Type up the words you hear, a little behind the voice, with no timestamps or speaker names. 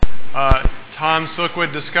Tom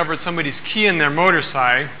Silkwood discovered somebody's key in their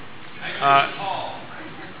motorcycle.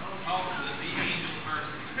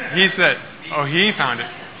 He said, oh, he found it.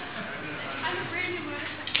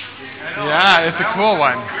 Yeah, it's a cool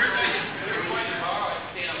one.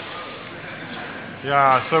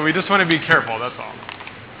 Yeah, so we just want to be careful, that's all.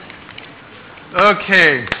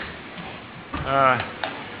 Okay.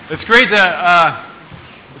 It's great to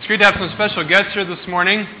have some special guests here this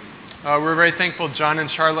morning. We're very thankful John and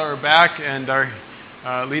Charlotte are back and are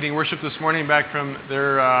leading worship this morning back from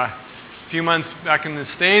their few months back in the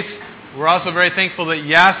States. We're also very thankful that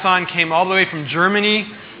Yason came all the way from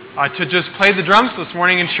Germany to just play the drums this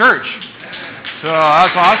morning in church. So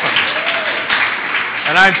that's awesome.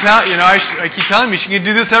 And I keep telling me she can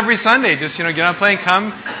do this every Sunday. Just get on a plane,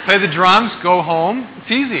 come play the drums, go home.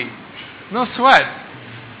 It's easy, no sweat.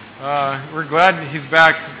 We're glad he's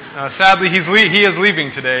back. Sadly, he is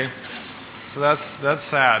leaving today, so that's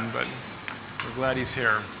sad. But we're glad he's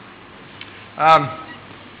here.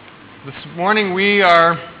 This morning we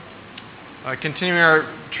are continuing our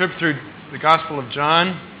trip through the Gospel of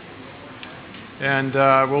John, and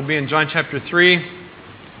we'll be in John chapter 3.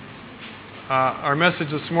 Our message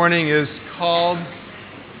this morning is called,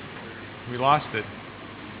 we lost it.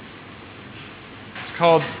 It's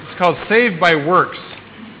called Saved by Works.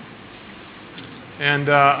 And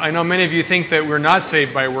I know many of you think that we're not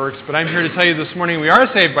saved by works, but I'm here to tell you this morning we are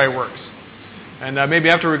saved by works. And maybe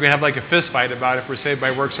after we're going to have like a fist fight about if we're saved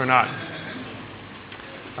by works or not.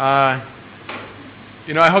 I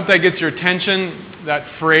hope that gets your attention, that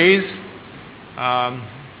phrase,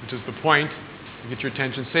 which is the point. Get your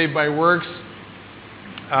attention. Saved by works.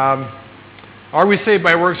 Are we saved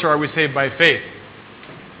by works or are we saved by faith?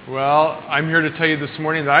 Well, I'm here to tell you this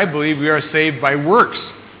morning that I believe we are saved by works.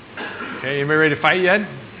 Okay, anybody ready to fight yet?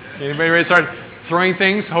 Anybody ready to start throwing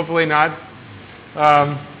things? Hopefully not.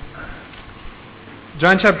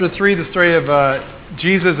 John chapter 3, the story of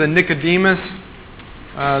Jesus and Nicodemus,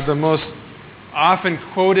 the most often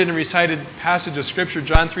quoted and recited passage of Scripture,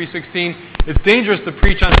 John 3:16. It's dangerous to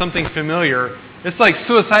preach on something familiar. It's like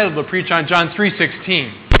suicidal to preach on John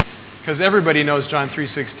 3:16, because everybody knows John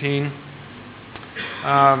 3:16.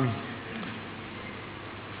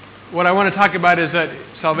 What I want to talk about is that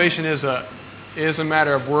salvation is a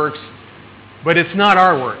matter of works, but it's not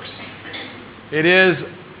our works. It is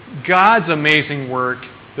God's amazing work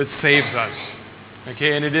that saves us.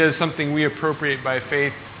 Okay, and it is something we appropriate by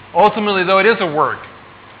faith. Ultimately, though, it is a work.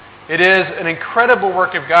 It is an incredible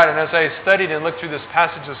work of God, and as I studied and looked through this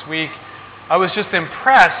passage this week, I was just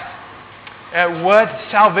impressed at what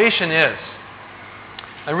salvation is.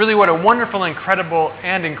 And really what a wonderful, incredible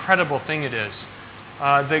thing it is.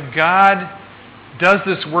 That God does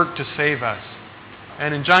this work to save us.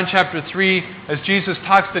 And in John chapter 3, as Jesus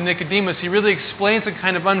talks to Nicodemus, he really explains and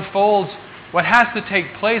kind of unfolds what has to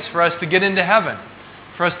take place for us to get into heaven,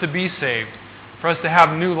 for us to be saved, for us to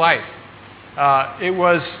have new life. It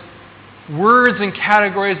was words and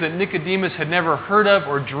categories that Nicodemus had never heard of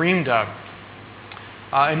or dreamed of.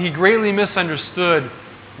 And he greatly misunderstood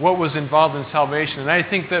what was involved in salvation. And I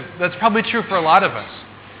think that that's probably true for a lot of us.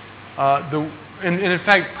 And in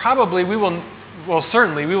fact, probably we will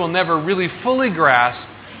never really fully grasp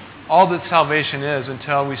all that salvation is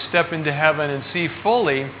until we step into heaven and see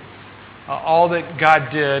fully all that God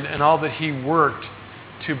did and all that He worked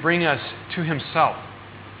to bring us to Himself.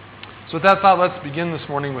 So with that thought, let's begin this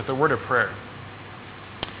morning with a word of prayer.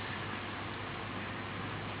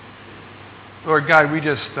 Lord God, we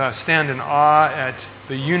just stand in awe at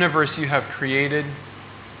the universe You have created,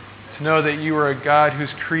 to know that You are a God whose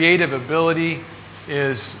creative ability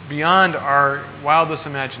is beyond our wildest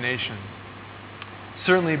imagination,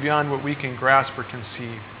 certainly beyond what we can grasp or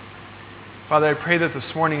conceive. Father, I pray that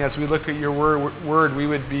this morning as we look at Your word, we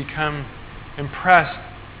would become impressed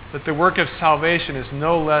that the work of salvation is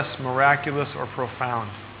no less miraculous or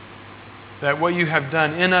profound. That what You have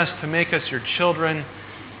done in us to make us Your children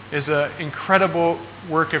is an incredible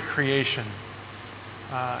work of creation,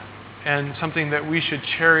 and something that we should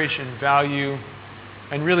cherish and value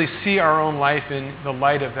and really see our own life in the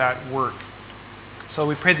light of that work. So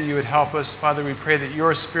we pray that You would help us. Father, we pray that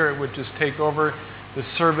Your Spirit would just take over the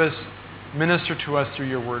service, minister to us through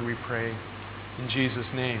Your word, we pray. In Jesus'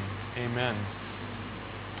 name, amen.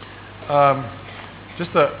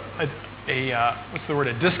 Just a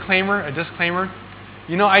disclaimer.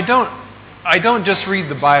 I don't just read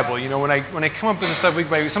the Bible. When I come up with this stuff week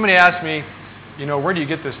by week, somebody asks me, where do you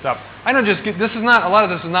get this stuff? I don't just get, a lot of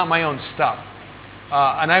this is not my own stuff.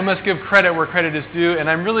 And I must give credit where credit is due, and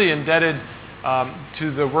I'm really indebted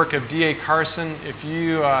to the work of D.A. Carson. If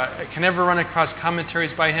you can ever run across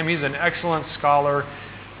commentaries by him, he's an excellent scholar.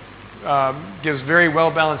 gives very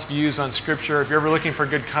well-balanced views on Scripture. If you're ever looking for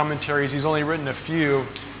good commentaries, he's only written a few,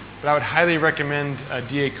 but I would highly recommend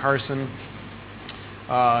D.A. Carson.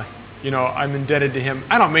 I'm indebted to him.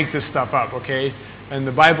 I don't make this stuff up, okay? And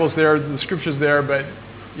the Bible's there, the Scripture's there, but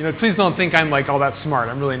please don't think I'm like all that smart.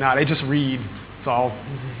 I'm really not. I just read. That's all,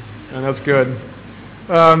 and that's good.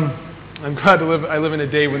 I'm glad to live. I live in a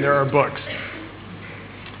day when there are books.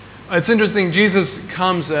 It's interesting. Jesus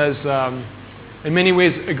comes as, in many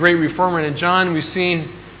ways, a great reformer. And in John, we've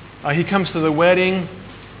seen he comes to the wedding,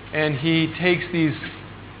 and he takes these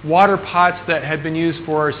water pots that had been used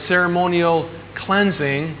for ceremonial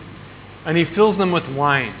cleansing, and he fills them with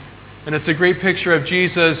wine. And it's a great picture of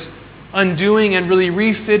Jesus undoing and really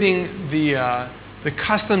refitting the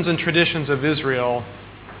customs and traditions of Israel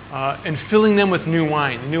and filling them with new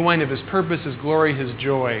wine. The new wine of His purpose, His glory, His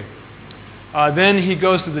joy. Then He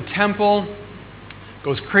goes to the temple,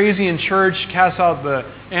 goes crazy in church, casts out the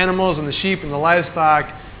animals and the sheep and the livestock,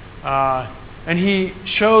 and He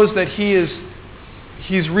shows that He's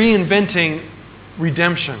reinventing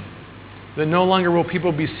redemption. That no longer will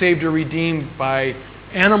people be saved or redeemed by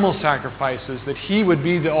animal sacrifices, that He would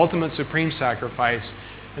be the ultimate supreme sacrifice.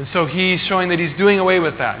 And so He's showing that He's doing away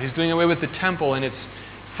with that. He's doing away with the temple and its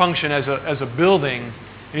function as a building,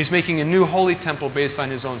 and He's making a new holy temple based on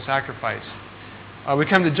His own sacrifice. We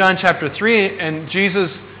come to John chapter 3, and Jesus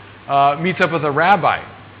meets up with a rabbi.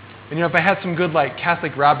 And if I had some good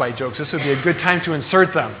Catholic rabbi jokes, this would be a good time to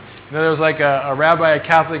insert them. There was a rabbi, a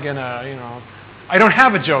Catholic, and I don't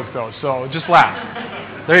have a joke though, so just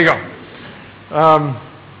laugh. There you go.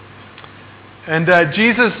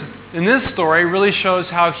 Jesus, in this story, really shows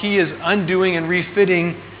how He is undoing and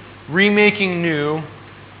refitting, remaking new,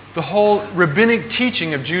 the whole rabbinic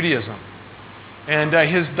teaching of Judaism. And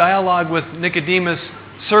His dialogue with Nicodemus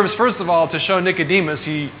serves, first of all, to show Nicodemus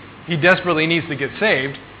he desperately needs to get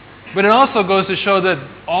saved. But it also goes to show that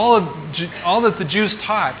all that the Jews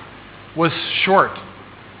taught was short.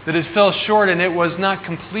 That it fell short and it was not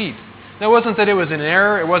complete. Now, it wasn't that it was an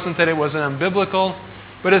error, it wasn't that it was unbiblical,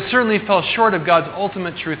 but it certainly fell short of God's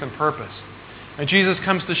ultimate truth and purpose. And Jesus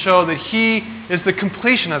comes to show that He is the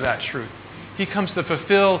completion of that truth. He comes to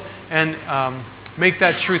fulfill and make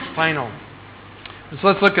that truth final. So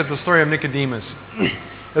let's look at the story of Nicodemus.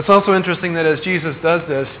 It's also interesting that as Jesus does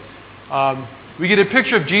this, we get a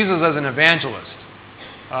picture of Jesus as an evangelist.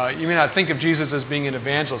 You may not think of Jesus as being an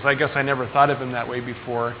evangelist. I guess I never thought of Him that way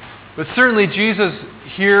before. But certainly Jesus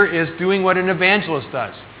here is doing what an evangelist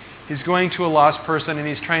does. He's going to a lost person and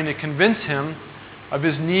he's trying to convince him of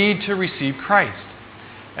his need to receive Christ.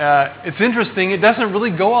 It's interesting, it doesn't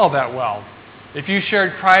really go all that well. If you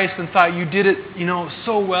shared Christ and thought you did it,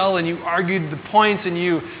 so well, and you argued the points and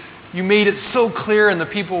you made it so clear, and the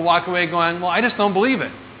people walk away going, well, I just don't believe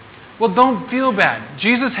it. Well, don't feel bad.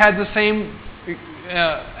 Jesus had the same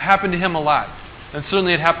happen to him a lot. And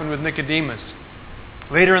certainly it happened with Nicodemus.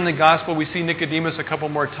 Later in the gospel, we see Nicodemus a couple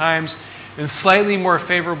more times in slightly more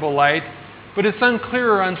favorable light, but it's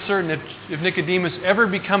unclear or uncertain if Nicodemus ever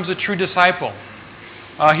becomes a true disciple.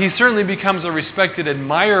 He certainly becomes a respected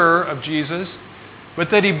admirer of Jesus,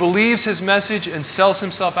 but that he believes His message and sells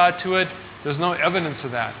himself out to it, there's no evidence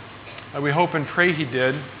of that. We hope and pray he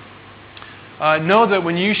did. Know that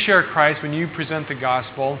when you share Christ, when you present the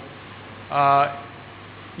gospel,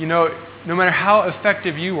 no matter how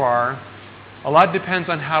effective you are, a lot depends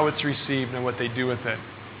on how it's received and what they do with it.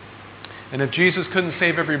 And if Jesus couldn't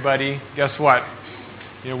save everybody, guess what?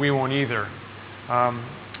 We won't either.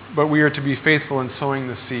 But we are to be faithful in sowing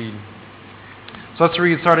the seed. So let's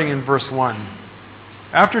read starting in verse 1.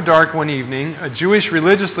 After dark one evening, a Jewish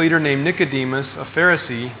religious leader named Nicodemus, a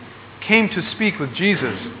Pharisee, came to speak with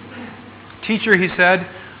Jesus. Teacher, he said,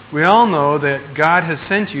 we all know that God has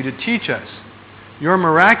sent you to teach us. Your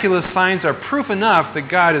miraculous signs are proof enough that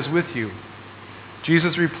God is with you.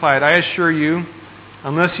 Jesus replied, I assure you,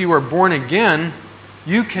 unless you are born again,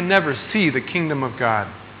 you can never see the kingdom of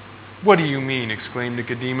God. What do you mean? Exclaimed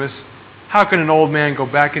Nicodemus. How can an old man go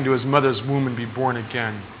back into his mother's womb and be born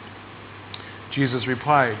again? Jesus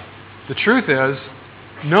replied, the truth is,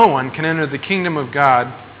 no one can enter the kingdom of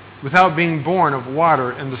God without being born of water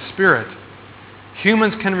and the Spirit.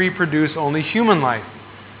 Humans can reproduce only human life,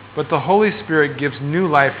 but the Holy Spirit gives new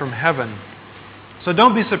life from heaven. So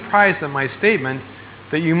don't be surprised at my statement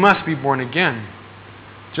that you must be born again.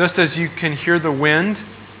 Just as you can hear the wind,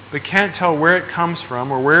 but can't tell where it comes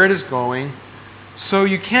from or where it is going, so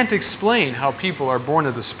you can't explain how people are born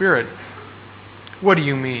of the Spirit. What do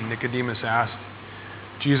you mean? Nicodemus asked.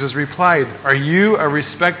 Jesus replied, are you a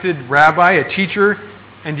respected rabbi, a teacher,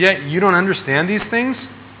 and yet you don't understand these things?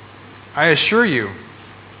 I assure you,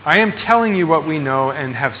 I am telling you what we know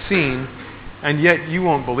and have seen, and yet you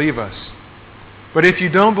won't believe us. But if you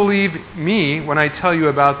don't believe me when I tell you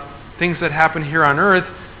about things that happen here on earth,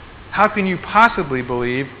 how can you possibly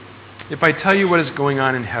believe if I tell you what is going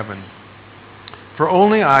on in heaven? For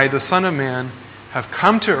only I, the Son of Man, have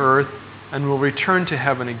come to earth and will return to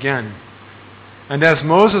heaven again. And as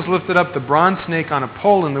Moses lifted up the bronze snake on a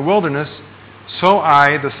pole in the wilderness, so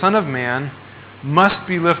I, the Son of Man, must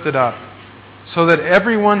be lifted up, so that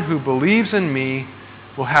everyone who believes in me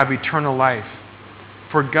will have eternal life.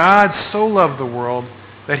 For God so loved the world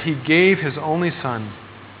that He gave His only Son,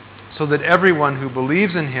 so that everyone who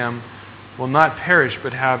believes in Him will not perish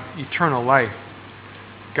but have eternal life.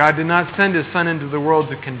 God did not send His Son into the world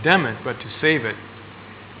to condemn it, but to save it.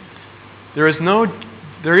 There is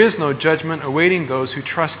no judgment awaiting those who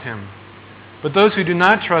trust Him. But those who do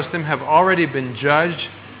not trust Him have already been judged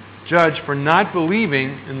for not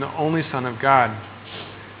believing in the only Son of God.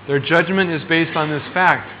 Their judgment is based on this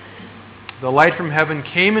fact. The light from heaven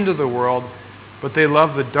came into the world, but they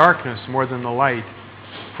loved the darkness more than the light,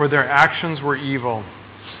 for their actions were evil.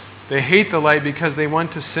 They hate the light because they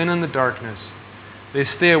want to sin in the darkness. They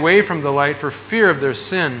stay away from the light for fear of their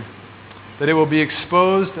sin, that it will be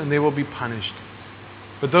exposed and they will be punished.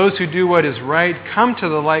 But those who do what is right come to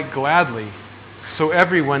the light gladly, so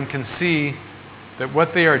everyone can see that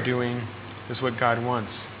what they are doing is what God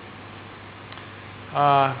wants.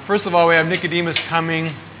 First of all, we have Nicodemus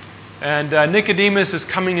coming, and Nicodemus is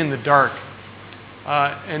coming in the dark.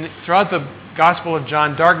 And throughout the Gospel of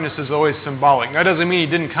John, darkness is always symbolic. That doesn't mean he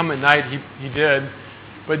didn't come at night, he did.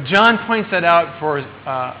 But John points that out for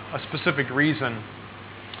a specific reason.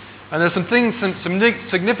 And there's some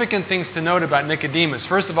significant things to note about Nicodemus.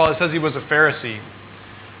 First of all, it says he was a Pharisee.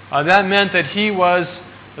 That meant that he was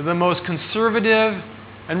the most conservative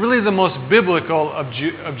and really the most biblical of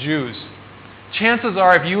Jews. Chances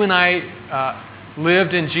are, if you and I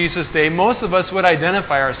lived in Jesus' day, most of us would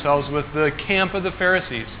identify ourselves with the camp of the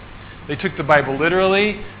Pharisees. They took the Bible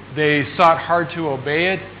literally. They sought hard to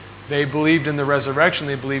obey it. They believed in the resurrection.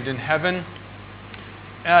 They believed in heaven.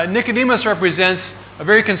 Nicodemus represents a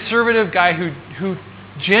very conservative guy who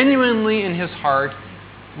genuinely in his heart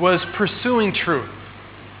was pursuing truth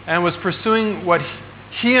and was pursuing what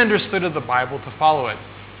he understood of the Bible to follow it.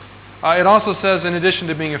 It also says, in addition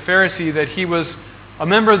to being a Pharisee, that he was a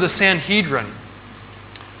member of the Sanhedrin.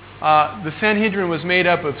 The Sanhedrin was made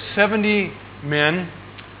up of 70 men.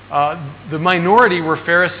 The minority were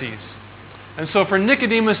Pharisees. And so for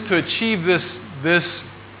Nicodemus to achieve this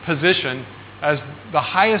position as the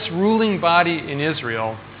highest ruling body in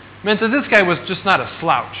Israel meant that this guy was just not a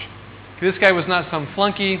slouch. This guy was not some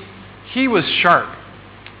flunky. He was sharp.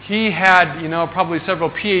 He had, probably several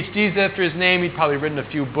PhDs after his name. He'd probably written a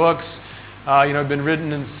few books. Been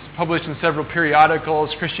written and published in several periodicals,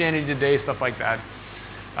 Christianity Today, stuff like that.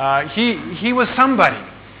 He was somebody.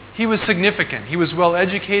 He was significant. He was well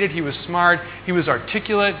educated. He was smart. He was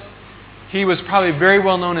articulate. He was probably very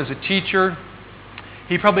well known as a teacher.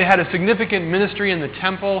 He probably had a significant ministry in the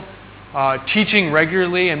temple, teaching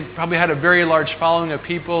regularly, and probably had a very large following of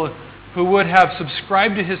people who would have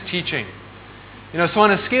subscribed to his teaching. So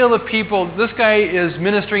on a scale of people, this guy is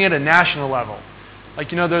ministering at a national level.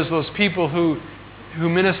 There's those people who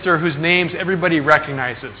minister whose names everybody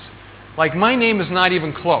recognizes. Like, my name is not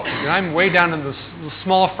even close. I'm way down in the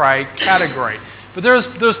small fry category. But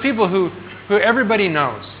there's people who everybody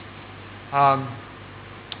knows.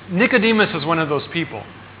 Nicodemus was one of those people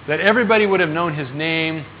that everybody would have known his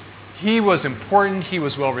name. He was important. He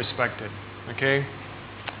was well respected. Okay?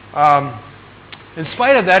 In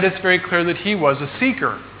spite of that, it's very clear that he was a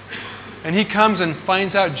seeker. And he comes and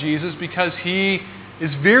finds out Jesus because he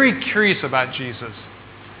is very curious about Jesus.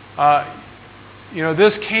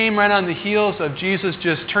 This came right on the heels of Jesus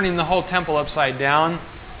just turning the whole temple upside down.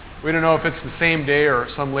 We don't know if it's the same day or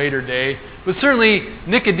some later day. But certainly,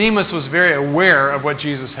 Nicodemus was very aware of what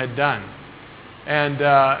Jesus had done. And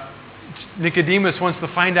Nicodemus wants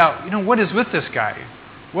to find out, what is with this guy?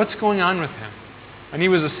 What's going on with him? And he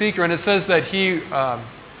was a seeker. And it says that he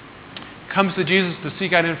comes to Jesus to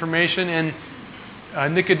seek out information.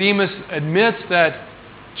 And Nicodemus admits that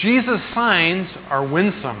Jesus' signs are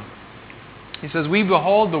winsome. He says, we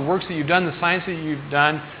behold the works that you've done, the signs that you've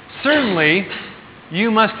done. Certainly,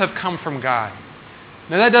 you must have come from God.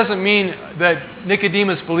 Now, that doesn't mean that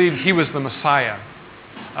Nicodemus believed he was the Messiah.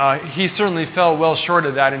 He certainly fell well short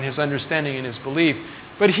of that in his understanding and his belief.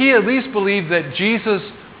 But he at least believed that Jesus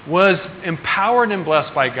was empowered and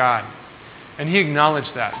blessed by God. And he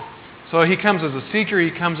acknowledged that. So he comes as a seeker.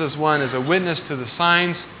 He comes as a witness to the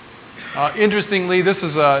signs. Interestingly, this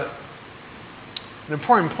is an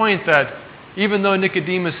important point that even though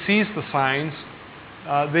Nicodemus sees the signs,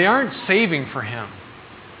 they aren't saving for him.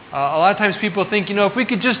 A lot of times people think, if we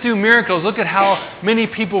could just do miracles, look at how many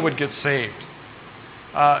people would get saved.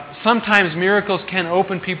 Sometimes miracles can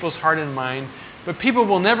open people's heart and mind, but people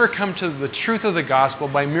will never come to the truth of the gospel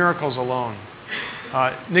by miracles alone.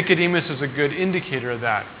 Nicodemus is a good indicator of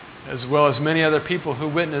that, as well as many other people who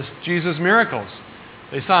witnessed Jesus' miracles.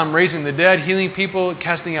 They saw him raising the dead, healing people,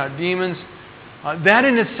 casting out demons. That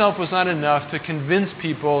in itself was not enough to convince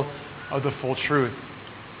people of the full truth.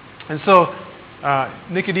 And so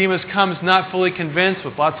Nicodemus comes not fully convinced,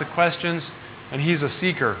 with lots of questions, and he's a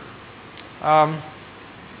seeker.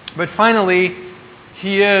 But finally,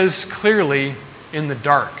 he is clearly in the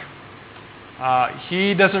dark.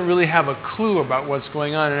 He doesn't really have a clue about what's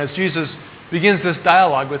going on. And as Jesus begins this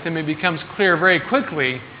dialogue with him, it becomes clear very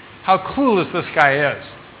quickly how clueless this guy is.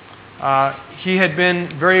 He had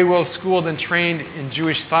been very well schooled and trained in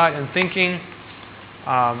Jewish thought and thinking,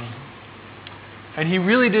 and he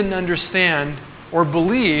really didn't understand or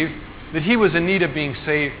believe that he was in need of being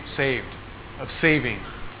saving.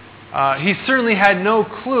 He certainly had no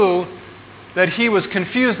clue that he was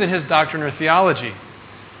confused in his doctrine or theology.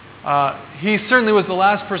 He certainly was the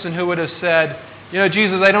last person who would have said,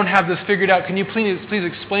 Jesus, I don't have this figured out. Can you please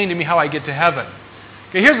explain to me how I get to heaven?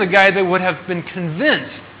 Okay, here's a guy that would have been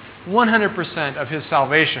convinced 100% of his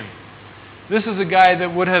salvation. This is a guy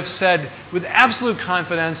that would have said with absolute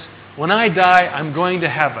confidence, when I die, I'm going to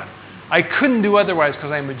heaven. I couldn't do otherwise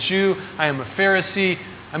because I'm a Jew, I am a Pharisee.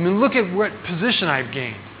 Look at what position I've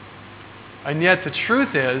gained. And yet the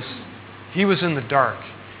truth is, he was in the dark.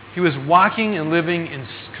 He was walking and living in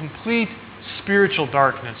complete spiritual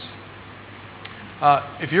darkness.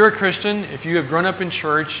 If you're a Christian, if you have grown up in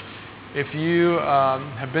church, if you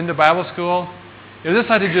have been to Bible school, this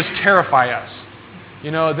ought to just terrify us.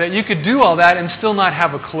 That you could do all that and still not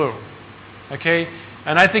have a clue. Okay?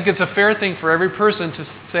 And I think it's a fair thing for every person to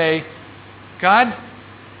say, God,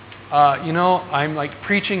 I'm like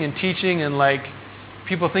preaching and teaching and like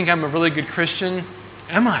people think I'm a really good Christian.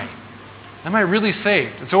 Am I? Am I really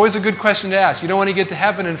saved? It's always a good question to ask. You don't want to get to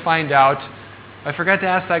heaven and find out, I forgot to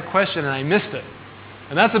ask that question and I missed it.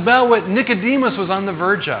 And that's about what Nicodemus was on the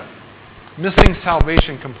verge of, missing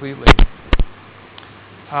salvation completely.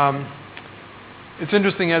 It's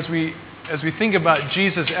interesting as we think about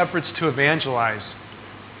Jesus' efforts to evangelize.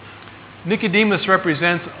 Nicodemus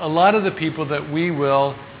represents a lot of the people that we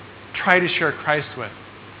will try to share Christ with.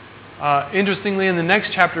 Interestingly, in the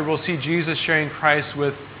next chapter, we'll see Jesus sharing Christ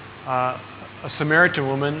with a Samaritan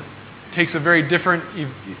woman. Takes a very different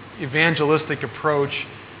evangelistic approach,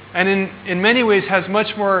 and in many ways has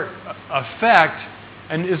much more effect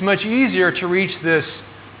and is much easier to reach this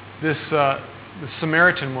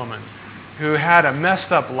Samaritan woman who had a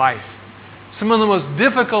messed up life. Some of the most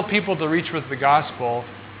difficult people to reach with the gospel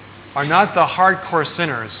are not the hardcore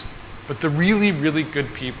sinners, but the really, really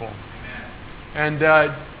good people. And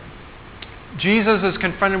Jesus is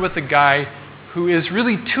confronted with a guy who is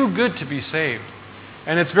really too good to be saved.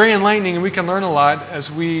 And it's very enlightening, and we can learn a lot as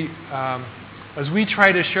we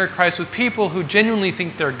try to share Christ with people who genuinely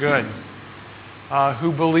think they're good,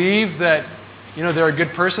 who believe that they're a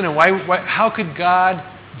good person, and how could God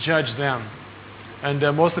judge them? And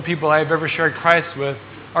most of the people I've ever shared Christ with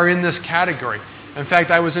are in this category. In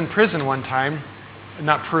fact, I was in prison one time,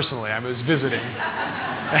 not personally, I was visiting,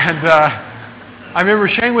 and I remember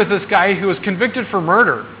sharing with this guy who was convicted for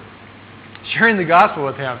murder, sharing the gospel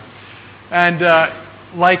with him. And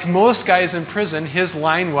like most guys in prison, his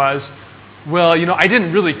line was, well, I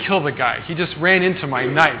didn't really kill the guy. He just ran into my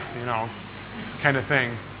knife, kind of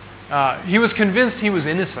thing. He was convinced he was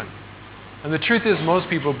innocent. And the truth is, most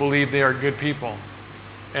people believe they are good people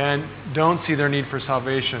and don't see their need for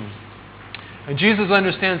salvation. And Jesus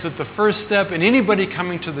understands that the first step in anybody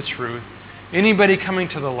coming to the truth, anybody coming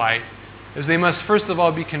to the light, is they must first of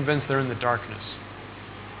all be convinced they're in the darkness.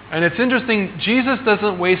 And it's interesting, Jesus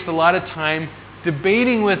doesn't waste a lot of time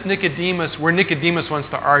debating with Nicodemus where Nicodemus wants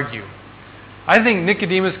to argue. I think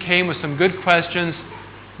Nicodemus came with some good questions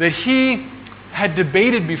that he had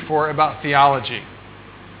debated before about theology.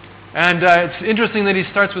 And it's interesting that he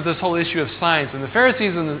starts with this whole issue of signs. And the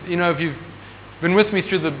Pharisees, if you've been with me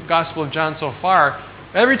through the Gospel of John so far,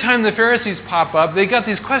 every time the Pharisees pop up, they got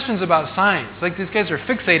these questions about signs. Like these guys are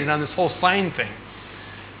fixated on this whole sign thing.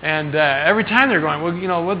 And every time they're going,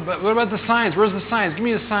 well, what about the signs? Where's the signs? Give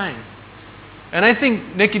me a sign. And I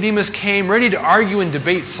think Nicodemus came ready to argue and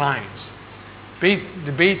debate signs.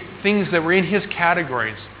 Debate things that were in his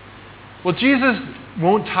categories. Well, Jesus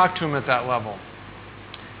won't talk to him at that level.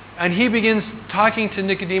 And he begins talking to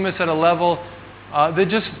Nicodemus at a level that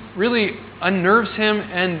just really unnerves him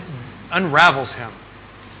and unravels him.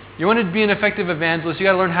 You want to be an effective evangelist, you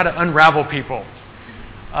got to learn how to unravel people.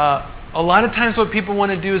 A lot of times what people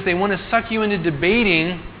want to do is they want to suck you into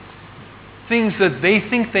debating things that they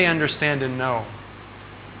think they understand and know.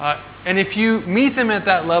 And if you meet them at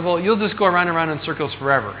that level, you'll just go around and around in circles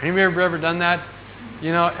forever. Have you ever done that?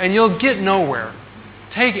 And you'll get nowhere.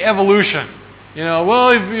 Take evolution.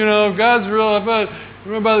 God's real,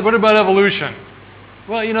 but what about evolution?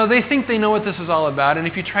 Well, they think they know what this is all about, and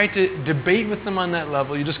if you try to debate with them on that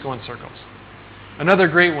level, you just go in circles. Another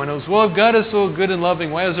great one is, well, if God is so good and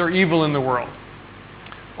loving, why is there evil in the world?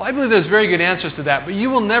 Well, I believe there's very good answers to that, but you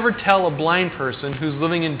will never tell a blind person who's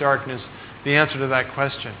living in darkness the answer to that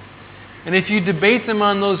question. And if you debate them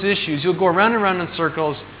on those issues, you'll go around and around in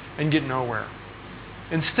circles and get nowhere.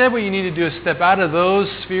 Instead, what you need to do is step out of those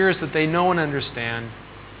spheres that they know and understand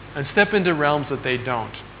and step into realms that they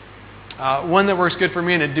don't. One that works good for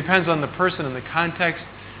me, and it depends on the person and the context,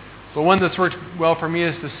 but one that's worked well for me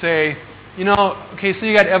is to say, okay, so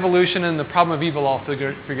you got evolution and the problem of evil all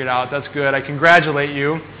figured out. That's good. I congratulate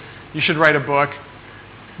you. You should write a book.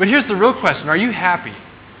 But here's the real question. Are you happy?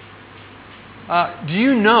 Do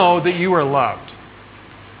you know that you are loved?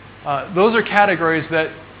 Those are categories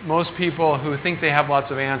that most people who think they have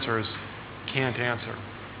lots of answers can't answer.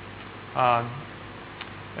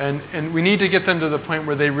 And we need to get them to the point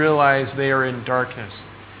where they realize they are in darkness.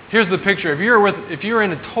 Here's the picture. If you're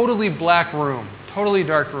in a totally black room, totally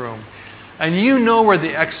dark room, and you know where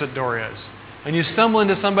the exit door is, and you stumble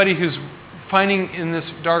into somebody who's finding in this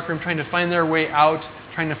dark room, trying to find their way out,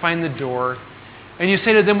 trying to find the door, and you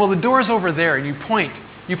say to them, well, the door's over there, and you point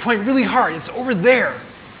really hard. It's over there.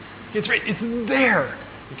 It's there.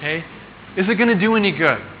 Okay? Is it going to do any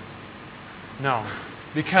good? No,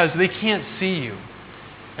 because they can't see you.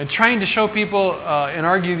 And trying to show people and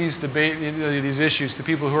argue these issues to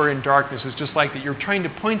people who are in darkness is just like that. You're trying to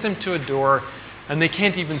point them to a door, and they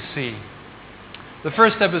can't even see. The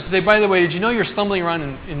first step is to say, by the way, did you know you're stumbling around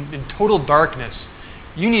in total darkness?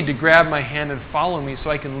 You need to grab my hand and follow me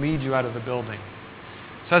so I can lead you out of the building.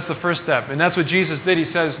 So that's the first step. And that's what Jesus did. He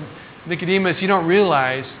says, Nicodemus, you don't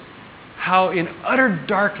realize how in utter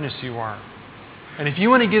darkness you are. And if you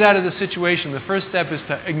want to get out of the situation, the first step is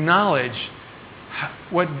to acknowledge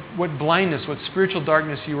what blindness, what spiritual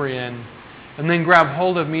darkness you are in, and then grab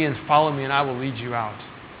hold of me and follow me, and I will lead you out.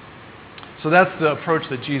 So that's the approach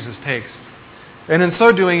that Jesus takes. And in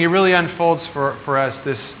so doing, he really unfolds for us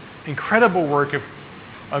this incredible work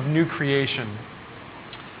of new creation.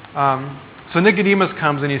 So Nicodemus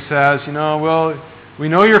comes and he says, well, we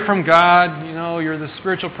know you're from God. You're the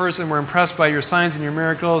spiritual person. We're impressed by your signs and your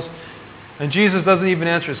miracles. And Jesus doesn't even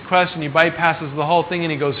answer his question. He bypasses the whole thing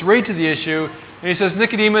and he goes right to the issue. And he says,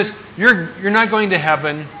 Nicodemus, you're not going to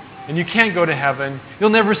heaven, and you can't go to heaven. You'll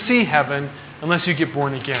never see heaven unless you get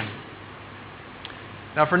born again.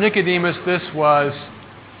 Now for Nicodemus, this was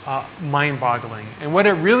mind-boggling. And what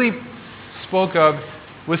it really spoke of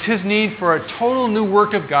was his need for a total new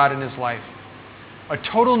work of God in his life. A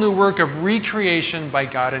total new work of recreation by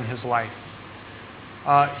God in his life.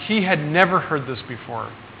 He had never heard this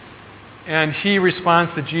before. And he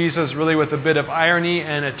responds to Jesus really with a bit of irony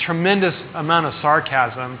and a tremendous amount of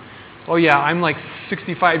sarcasm. Oh yeah, I'm like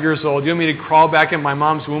 65 years old. You want me to crawl back in my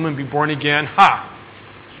mom's womb and be born again?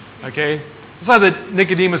 Ha! Okay? It's not that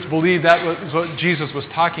Nicodemus believed that was what Jesus was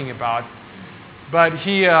talking about. But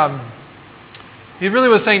he really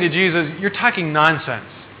was saying to Jesus, you're talking nonsense.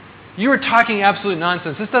 You are talking absolute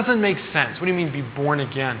nonsense. This doesn't make sense. What do you mean be born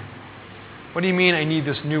again? What do you mean I need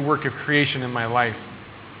this new work of creation in my life?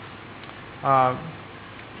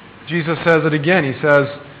 Jesus says it again. He says,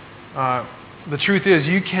 the truth is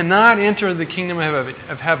you cannot enter the kingdom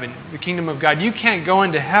of heaven, the kingdom of God. You can't go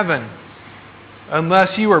into heaven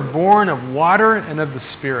unless you are born of water and of the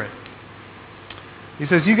Spirit. He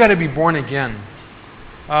says you got to be born again.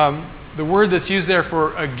 The word that's used there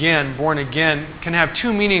for again, born again, can have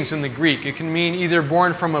two meanings in the Greek. It can mean either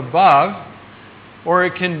born from above, or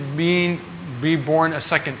it can mean be born a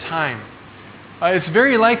second time. It's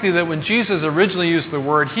very likely that when Jesus originally used the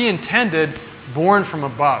word, he intended born from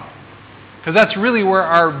above. Because that's really where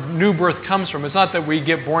our new birth comes from. It's not that we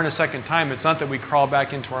get born a second time. It's not that we crawl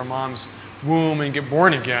back into our mom's womb and get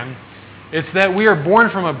born again. It's that we are born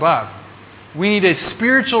from above. We need a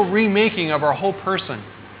spiritual remaking of our whole person.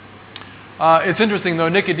 It's interesting, though,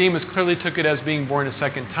 Nicodemus clearly took it as being born a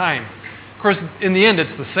second time. Of course, in the end,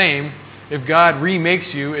 it's the same. If God remakes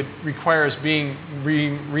you, it requires being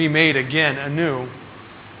remade again, anew.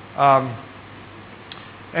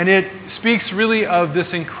 And it speaks really of this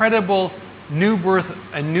incredible new birth,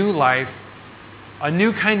 a new life, a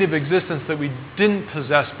new kind of existence that we didn't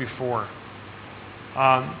possess before.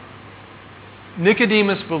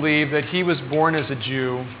 Nicodemus believed that he was born as a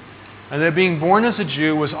Jew, and that being born as a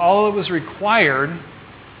Jew was all that was required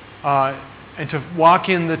and to walk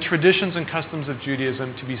in the traditions and customs of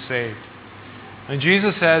Judaism to be saved. And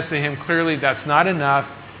Jesus says to him clearly, that's not enough.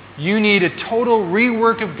 You need a total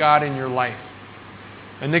rework of God in your life.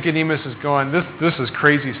 And Nicodemus is going, this is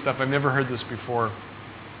crazy stuff. I've never heard this before.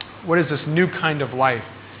 What is this new kind of life?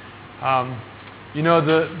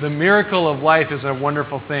 The miracle of life is a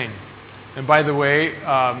wonderful thing. And by the way,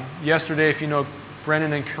 yesterday, if you know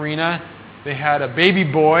Brennan and Karina, they had a baby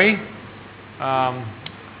boy,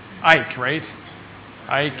 Ike, right?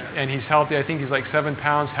 Ike, and he's healthy. I think he's like 7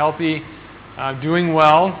 pounds, healthy, doing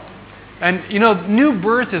well. And new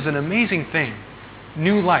birth is an amazing thing.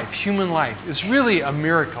 New life, human life, is really a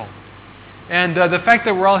miracle. And the fact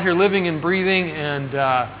that we're all here living and breathing, and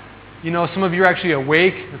some of you are actually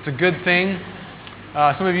awake. It's a good thing.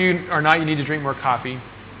 Some of you are not. You need to drink more coffee.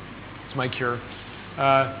 It's my cure.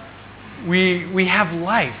 We have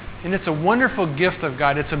life, and it's a wonderful gift of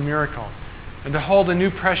God. It's a miracle. And to hold a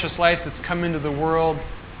new precious life that's come into the world,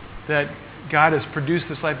 that God has produced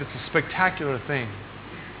this life, it's a spectacular thing.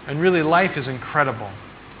 And really, life is incredible.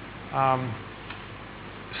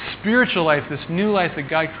 Spiritual life, this new life that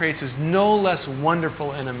God creates, is no less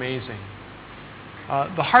wonderful and amazing.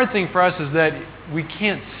 The hard thing for us is that we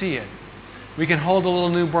can't see it. We can hold a little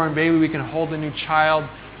newborn baby, we can hold a new child,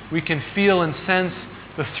 we can feel and sense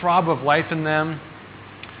the throb of life in them.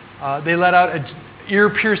 They let out an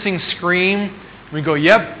ear-piercing scream. We go,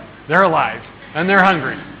 yep, they're alive, and they're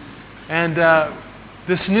hungry. And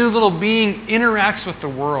this new little being interacts with the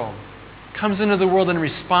world, comes into the world and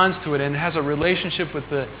responds to it, and has a relationship with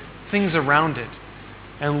the things around it,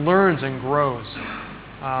 and learns and grows.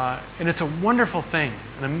 And it's a wonderful thing,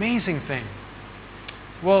 an amazing thing.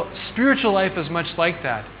 Well, spiritual life is much like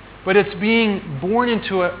that. But it's being born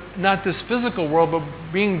into not this physical world,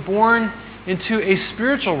 but being born into a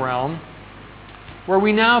spiritual realm where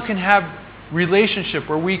we now can have relationship,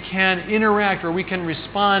 where we can interact, where we can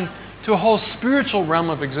respond to a whole spiritual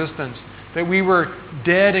realm of existence that we were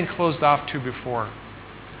dead and closed off to before.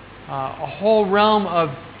 A whole realm of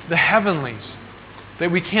the heavenlies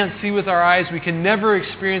that we can't see with our eyes, we can never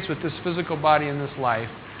experience with this physical body in this life.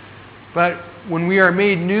 But when we are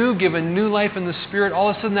made new, given new life in the Spirit, all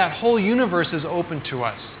of a sudden that whole universe is open to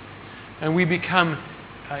us. And we become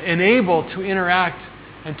enabled to interact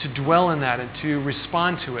and to dwell in that and to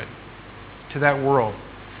respond to it, to that world.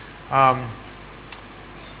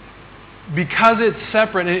 Because it's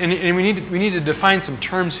separate, and we need to define some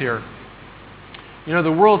terms here.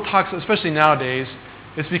 The world talks, especially nowadays,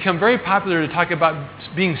 it's become very popular to talk about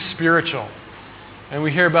being spiritual. And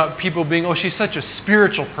we hear about people being, she's such a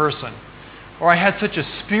spiritual person. Or I had such a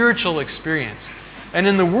spiritual experience. And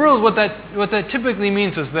in the world, what that typically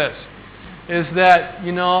means is this, is that,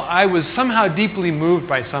 I was somehow deeply moved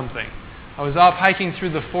by something. I was off hiking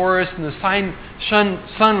through the forest, and the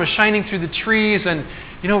sun was shining through the trees, and,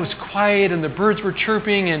 it was quiet, and the birds were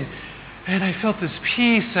chirping, and I felt this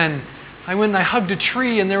peace, and I went and I hugged a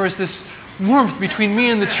tree, and there was this warmth between me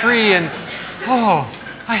and the tree, and,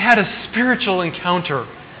 I had a spiritual encounter,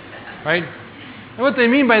 right? And what they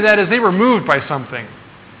mean by that is they were moved by something.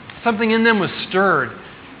 Something in them was stirred,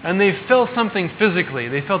 and they felt something physically.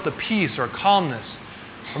 They felt the peace or calmness.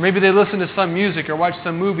 Or maybe they listened to some music or watched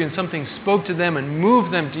some movie and something spoke to them and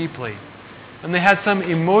moved them deeply. And they had some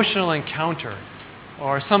emotional encounter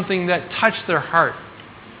or something that touched their heart.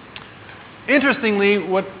 Interestingly,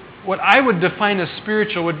 what I would define as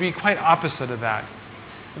spiritual would be quite opposite of that.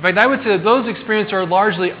 In fact, I would say that those experiences are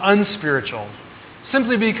largely unspiritual,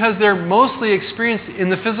 simply because they're mostly experienced in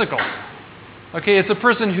the physical. Okay, it's a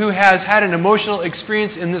person who has had an emotional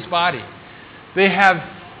experience in this body. They have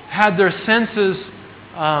had their senses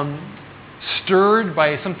stirred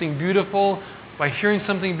by something beautiful, by hearing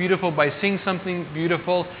something beautiful, by seeing something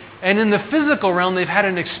beautiful. And in the physical realm, they've had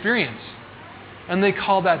an experience. And they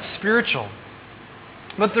call that spiritual.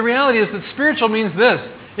 But the reality is that spiritual means this.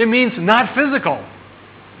 It means not physical.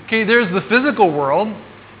 Okay, there's the physical world,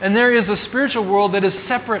 and there is a spiritual world that is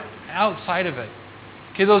separate outside of it.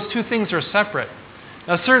 Okay, those two things are separate.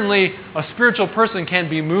 Now, certainly, a spiritual person can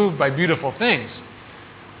be moved by beautiful things.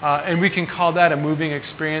 And we can call that a moving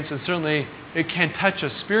experience, and certainly it can touch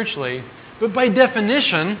us spiritually. But by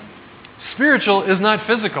definition, spiritual is not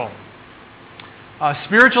physical.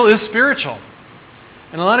 Spiritual is spiritual.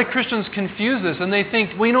 And a lot of Christians confuse this, and they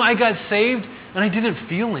think, I got saved, and I didn't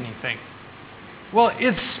feel anything. Well,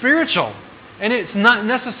 it's spiritual, and it's not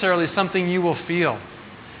necessarily something you will feel.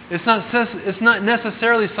 It's not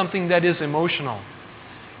necessarily something that is emotional.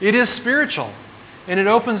 It is spiritual. And it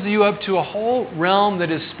opens you up to a whole realm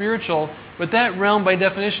that is spiritual, but that realm, by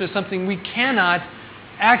definition, is something we cannot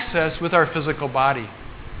access with our physical body.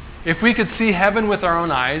 If we could see heaven with our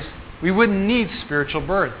own eyes, we wouldn't need spiritual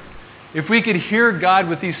birth. If we could hear God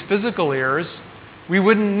with these physical ears, we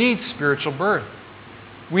wouldn't need spiritual birth.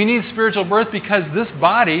 We need spiritual birth because this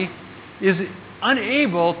body is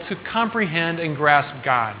unable to comprehend and grasp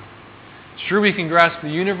God. It's true we can grasp the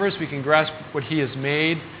universe, we can grasp what He has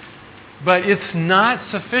made, but it's not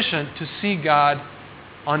sufficient to see God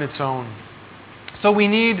on its own. So we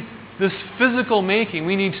need this physical making.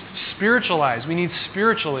 We need spiritual eyes. We need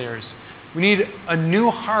spiritual ears. We need a new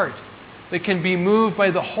heart that can be moved by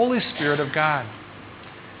the Holy Spirit of God.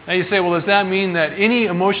 Now you say, well, does that mean that any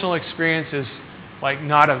emotional experience is like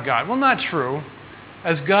not of God? Well, not true.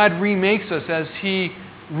 As God remakes us, as He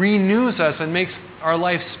renews us and makes our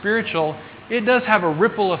life spiritual, it does have a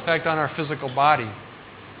ripple effect on our physical body.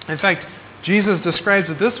 In fact, Jesus describes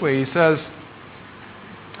it this way. He says,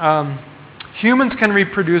 humans can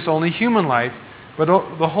reproduce only human life, but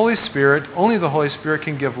only the Holy Spirit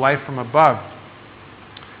can give life from above.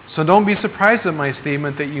 So don't be surprised at my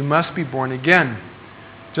statement that you must be born again.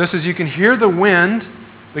 Just as you can hear the wind,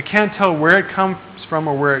 but can't tell where it comes from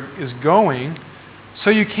or where it is going, so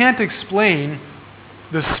you can't explain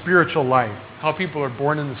the spiritual life, how people are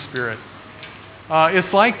born in the Spirit.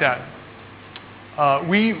 It's like that.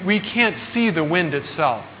 We can't see the wind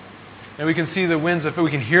itself. And we can see the winds,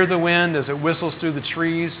 we can hear the wind as it whistles through the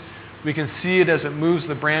trees. We can see it as it moves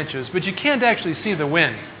the branches. But you can't actually see the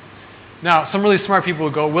wind. Now, some really smart people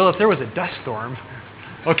will go, well, if there was a dust storm,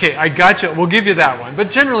 okay, I got you, we'll give you that one.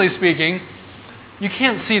 But generally speaking, you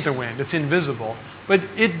can't see the wind. It's invisible. But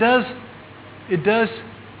it does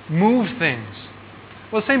move things.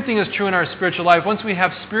 Well, the same thing is true in our spiritual life. Once we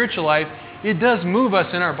have spiritual life, it does move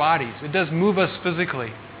us in our bodies. It does move us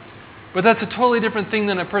physically. But that's a totally different thing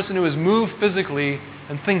than a person who is moved physically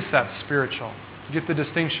and thinks that's spiritual. You get the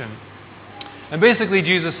distinction. And basically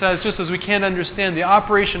Jesus says, just as we can't understand the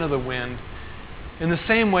operation of the wind, in the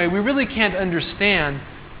same way, we really can't understand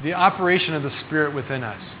the operation of the Spirit within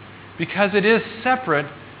us, because it is separate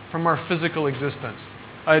from our physical existence.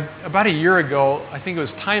 About a year ago, I think it was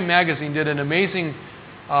Time Magazine did an amazing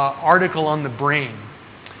article on the brain.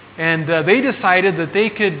 And they decided that they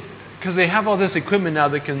could, because they have all this equipment now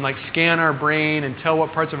that can like scan our brain and tell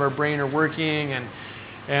what parts of our brain are working, and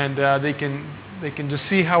they can just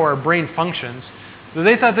see how our brain functions. So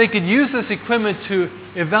they thought they could use this equipment to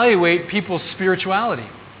evaluate people's spirituality.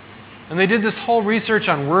 And they did this whole research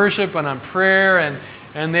on worship and on prayer,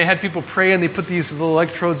 and they had people pray, and they put these little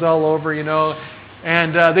electrodes all over,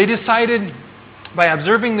 and they decided by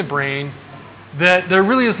observing the brain that there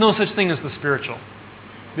really is no such thing as the spiritual.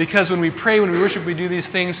 Because when we pray, when we worship, we do these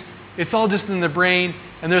things, it's all just in the brain,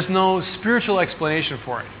 and there's no spiritual explanation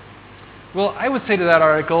for it. Well, I would say to that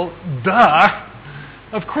article, duh!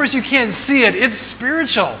 Of course you can't see it. It's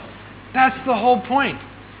spiritual. That's the whole point.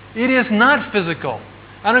 It is not physical.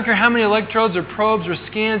 I don't care how many electrodes or probes or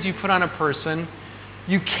scans you put on a person.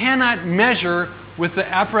 You cannot measure with the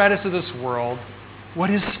apparatus of this world what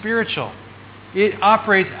is spiritual. It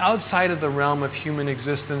operates outside of the realm of human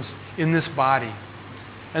existence in this body.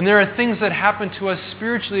 And there are things that happen to us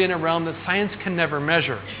spiritually in a realm that science can never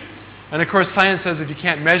measure. And of course, science says if you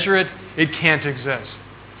can't measure it, it can't exist.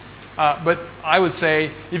 But I would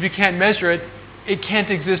say if you can't measure it, it can't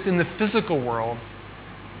exist in the physical world.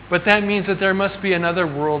 But that means that there must be another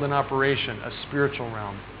world in operation, a spiritual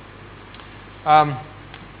realm.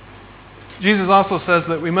 Jesus also says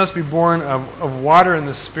that we must be born of water and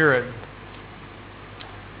the Spirit.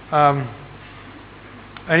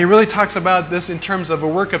 And he really talks about this in terms of a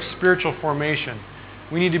work of spiritual formation.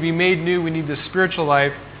 We need to be made new. We need this spiritual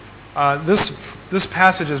life. This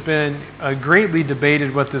passage has been greatly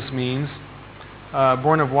debated what this means.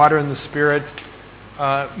 Born of water and the Spirit.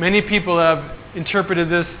 Many people have interpreted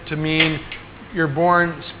this to mean you're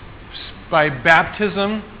born by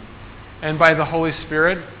baptism and by the Holy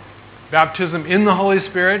Spirit. Baptism in the Holy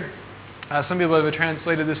Spirit. Some people have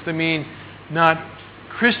translated this to mean not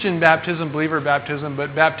Christian baptism, believer baptism,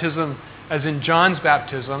 but baptism as in John's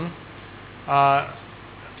baptism.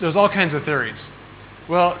 There's all kinds of theories.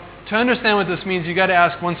 Well, to understand what this means, you've got to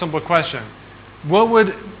ask one simple question. What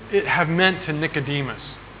would it have meant to Nicodemus?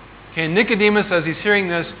 Okay, Nicodemus, as he's hearing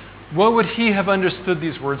this, what would he have understood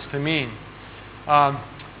these words to mean?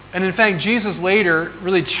 And in fact, Jesus later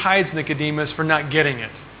really chides Nicodemus for not getting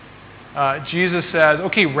it. Jesus says,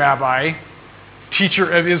 okay, Rabbi, teacher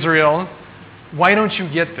of Israel, why don't you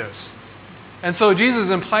get this? And so Jesus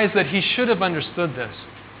implies that he should have understood this.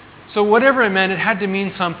 So whatever it meant, it had to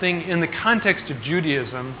mean something in the context of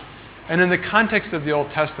Judaism. and in the context of the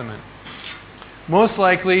Old Testament. Most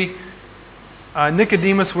likely,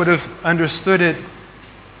 Nicodemus would have understood it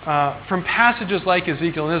from passages like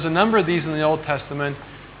Ezekiel. And there's a number of these in the Old Testament,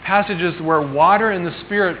 passages where water and the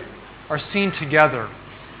Spirit are seen together.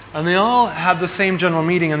 And they all have the same general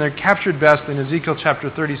meaning, and they're captured best in Ezekiel chapter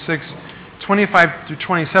 36, 25 through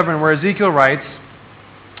 27, where Ezekiel writes,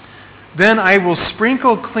 "Then I will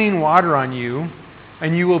sprinkle clean water on you,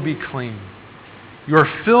 and you will be clean. Your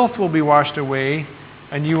filth will be washed away,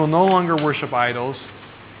 and you will no longer worship idols.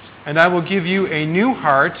 And I will give you a new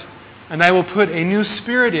heart, and I will put a new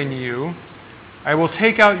spirit in you. I will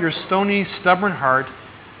take out your stony, stubborn heart,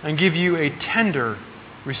 and give you a tender,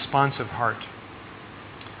 responsive heart.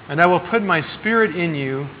 And I will put my spirit in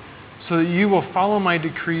you, so that you will follow my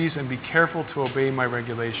decrees and be careful to obey my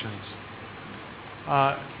regulations."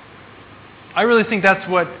 I really think that's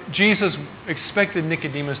what Jesus expected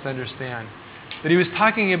Nicodemus to understand. That he was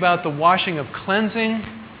talking about the washing of cleansing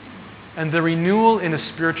and the renewal in a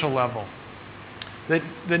spiritual level. That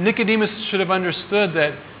Nicodemus should have understood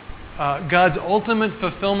that God's ultimate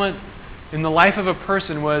fulfillment in the life of a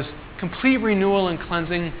person was complete renewal and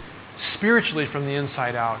cleansing spiritually from the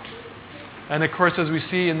inside out. And of course, as we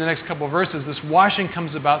see in the next couple of verses, this washing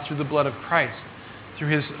comes about through the blood of Christ, through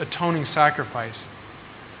His atoning sacrifice.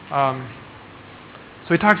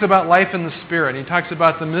 So he talks about life in the Spirit. He talks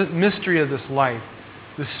about the mystery of this life,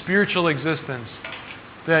 the spiritual existence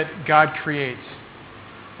that God creates.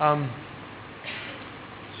 When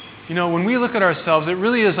we look at ourselves, it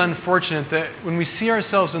really is unfortunate that when we see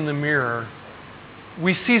ourselves in the mirror,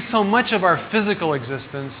 we see so much of our physical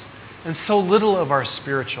existence and so little of our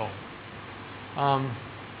spiritual. And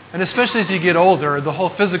especially as you get older, the whole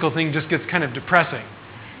physical thing just gets kind of depressing.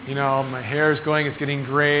 My hair is going, it's getting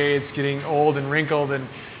gray, it's getting old and wrinkled, and,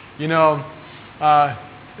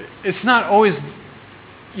 it's not always,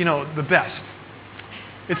 the best.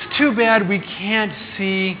 It's too bad we can't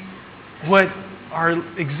see what our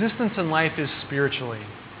existence in life is spiritually.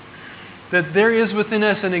 That there is within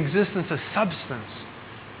us an existence, a substance,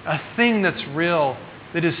 a thing that's real,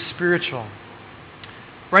 that is spiritual.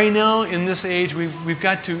 Right now, in this age, we've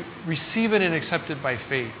got to receive it and accept it by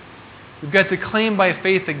faith. We've got to claim by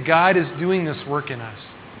faith that God is doing this work in us.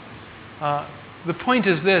 The point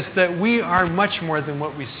is this, that we are much more than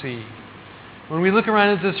what we see. When we look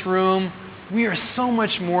around at this room, we are so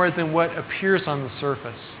much more than what appears on the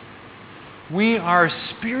surface. We are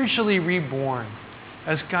spiritually reborn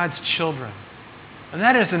as God's children. And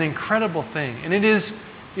that is an incredible thing. And it is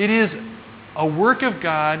a work of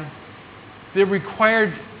God that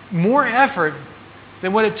required more effort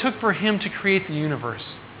than what it took for Him to create the universe.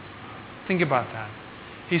 Think about that.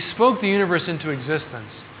 He spoke the universe into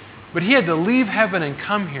existence, but He had to leave heaven and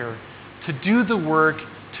come here to do the work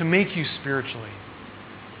to make you spiritually.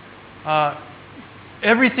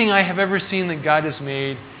 Everything I have ever seen that God has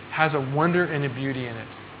made has a wonder and a beauty in it.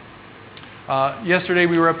 Yesterday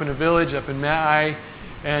we were up in a village, up in Maai,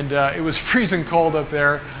 and it was freezing cold up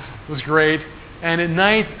there. It was great. And at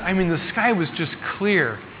night, the sky was just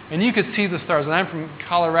clear, and you could see the stars. And I'm from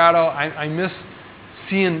Colorado. I miss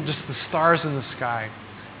seeing just the stars in the sky.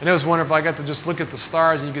 And it was wonderful. I got to just look at the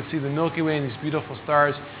stars, and you could see the Milky Way and these beautiful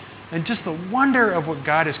stars, and just the wonder of what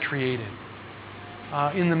God has created.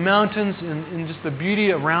 In the mountains, in just the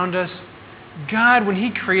beauty around us. God, when He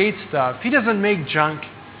creates stuff, He doesn't make junk,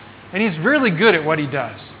 and He's really good at what He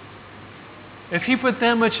does. If He put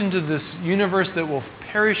that much into this universe that will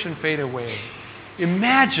perish and fade away,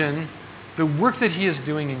 imagine the work that He is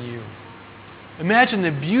doing in you. Imagine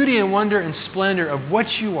the beauty and wonder and splendor of what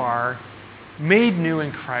you are, made new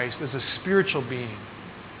in Christ as a spiritual being.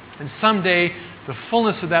 And someday, the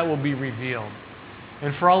fullness of that will be revealed.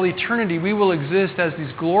 And for all eternity, we will exist as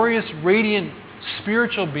these glorious, radiant,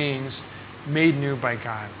 spiritual beings made new by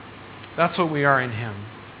God. That's what we are in Him.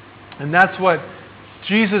 And that's what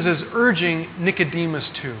Jesus is urging Nicodemus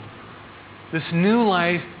to. This new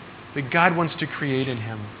life that God wants to create in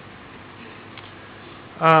him.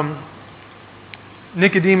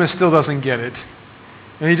 Nicodemus still doesn't get it.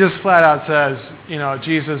 And he just flat out says,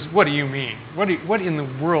 Jesus, what do you mean? What in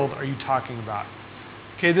the world are you talking about?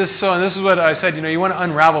 Okay, this is what I said, you want to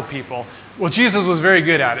unravel people. Well, Jesus was very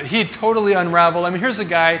good at it. He totally unraveled. Here's a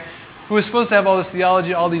guy who was supposed to have all this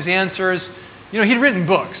theology, all these answers. He'd written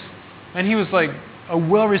books. And he was like a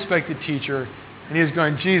well-respected teacher. And he was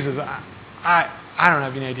going, Jesus, I don't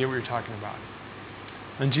have any idea what you're talking about.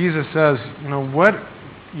 And Jesus says, what?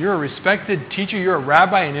 You're a respected teacher. You're a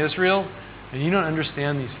rabbi in Israel. And you don't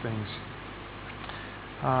understand these things.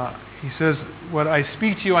 He says, what I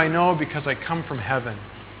speak to you I know because I come from heaven.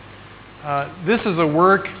 This is a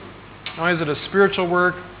work, not only is it a spiritual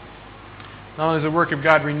work, Not only is it a work of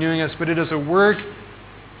God renewing us, but it is a work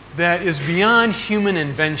that is beyond human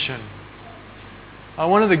invention.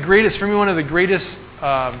 One of the greatest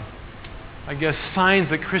signs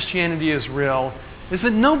that Christianity is real is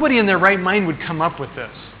that nobody in their right mind would come up with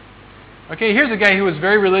this. Okay, here's a guy who was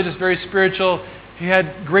very religious, very spiritual. He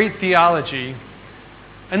had great theology.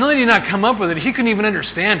 And not only did he not come up with it, he couldn't even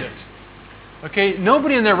understand it. Okay,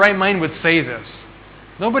 nobody in their right mind would say this.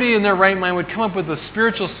 Nobody in their right mind would come up with a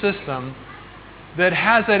spiritual system that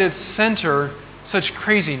has at its center such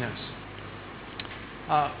craziness.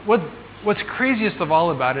 What's craziest of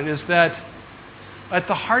all about it is that at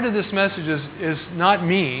the heart of this message is not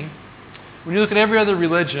me. When you look at every other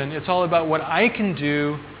religion, it's all about what I can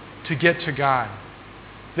do to get to God.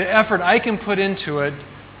 The effort I can put into it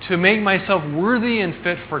to make myself worthy and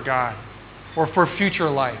fit for God or for future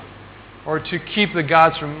life or to keep the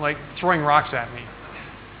gods from throwing rocks at me.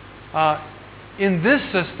 In this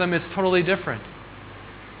system, it's totally different.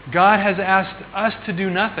 God has asked us to do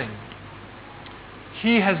nothing.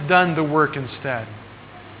 He has done the work instead.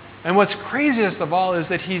 And what's craziest of all is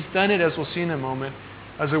that He's done it, as we'll see in a moment,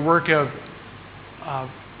 as a work of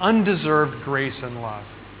undeserved grace and love.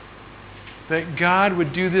 That God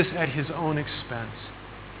would do this at His own expense.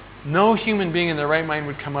 No human being in their right mind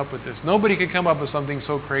would come up with this. Nobody could come up with something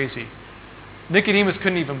so crazy. Nicodemus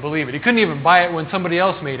couldn't even believe it. He couldn't even buy it when somebody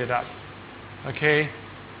else made it up. Okay?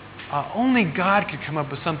 Only God could come up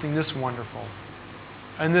with something this wonderful.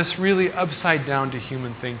 And this really upside down to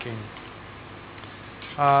human thinking.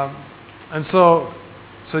 And so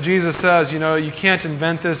Jesus says, you can't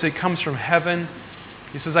invent this. It comes from heaven.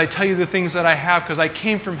 He says, I tell you the things that I have because I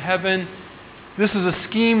came from heaven. This is a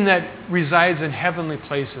scheme that resides in heavenly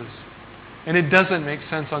places. And it doesn't make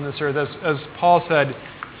sense on this earth. As Paul said,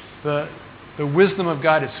 the wisdom of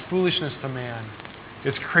God is foolishness to man.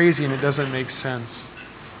 It's crazy and it doesn't make sense.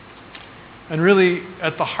 And really,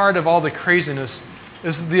 at the heart of all the craziness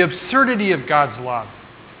is the absurdity of God's love.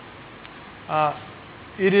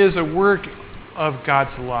 It is a work of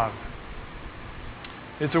God's love.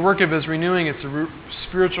 It's a work of His renewing. It's a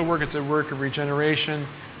spiritual work. It's a work of regeneration.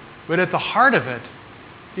 But at the heart of it,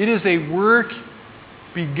 it is a work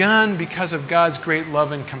begun because of God's great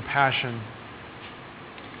love and compassion.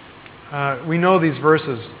 We know these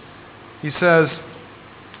verses. He says,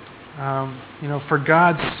 for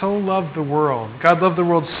God so loved the world. God loved the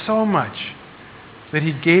world so much that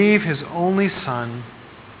He gave His only Son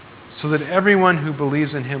so that everyone who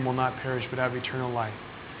believes in Him will not perish but have eternal life.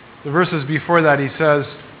 The verses before that, he says,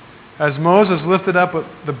 as Moses lifted up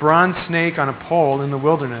the bronze snake on a pole in the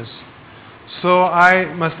wilderness, so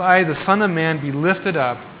must I, the Son of Man, be lifted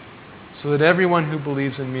up so that everyone who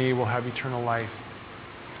believes in me will have eternal life.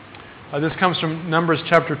 This comes from Numbers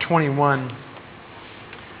chapter 21.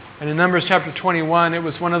 And in Numbers chapter 21, it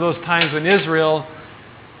was one of those times when Israel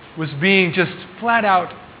was being just flat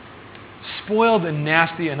out spoiled and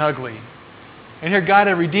nasty and ugly. And here God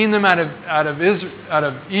had redeemed them out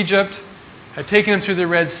of Egypt, had taken them through the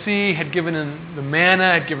Red Sea, had given them the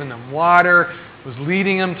manna, had given them water, was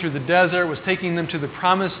leading them through the desert, was taking them to the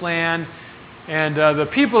promised land. And the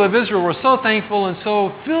people of Israel were so thankful and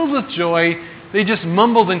so filled with joy, they just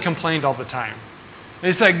mumbled and complained all the time.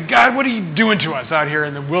 They said, God, what are you doing to us out here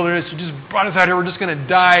in the wilderness? You just brought us out here, we're just going to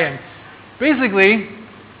die. And basically,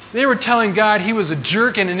 they were telling God He was a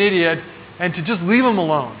jerk and an idiot and to just leave Him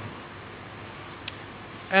alone.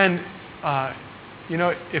 And,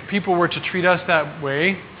 if people were to treat us that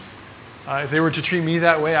way, if they were to treat me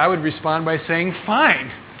that way, I would respond by saying, fine,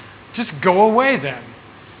 just go away then.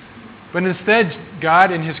 But instead,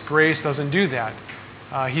 God in His grace doesn't do that.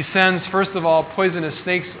 He sends, first of all, poisonous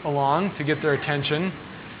snakes along to get their attention,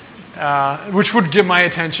 which would get my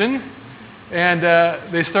attention. And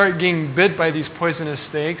they start getting bit by these poisonous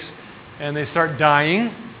snakes, and they start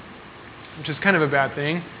dying, which is kind of a bad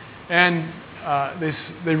thing. And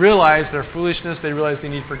they realize their foolishness, they realize they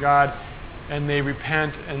need for God, and they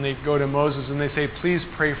repent, and they go to Moses, and they say, please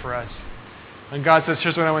pray for us. And God says,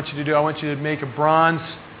 here's what I want you to do. I want you to make an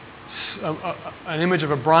image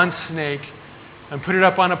of a bronze snake, and put it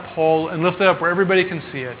up on a pole, and lift it up where everybody can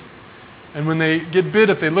see it. And when they get bit,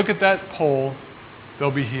 if they look at that pole,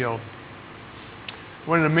 they'll be healed.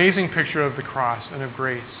 What an amazing picture of the cross and of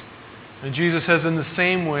grace. And Jesus says, in the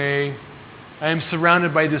same way, I am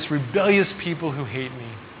surrounded by this rebellious people who hate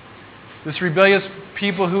me. This rebellious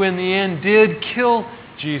people who in the end did kill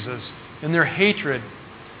Jesus in their hatred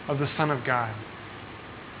of the Son of God.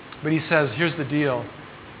 But He says, here's the deal.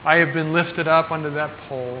 I have been lifted up onto that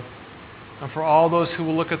pole, and for all those who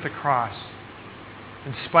will look at the cross,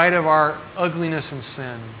 in spite of our ugliness and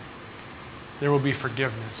sin, there will be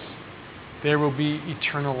forgiveness. There will be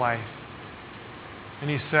eternal life. And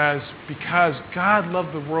he says, because God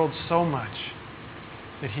loved the world so much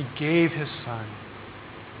that he gave his Son.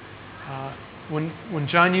 When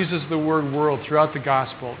John uses the word world throughout the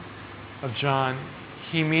Gospel of John,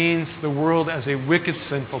 he means the world as a wicked,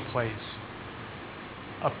 sinful place.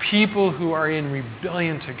 A people who are in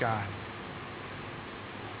rebellion to God.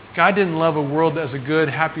 God didn't love a world as a good,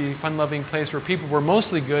 happy, fun-loving place where people were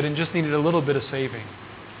mostly good and just needed a little bit of saving.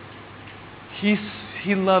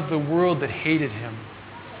 He loved the world that hated him.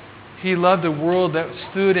 He loved a world that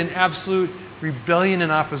stood in absolute rebellion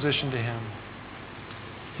and opposition to him.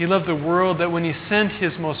 He loved the world that when he sent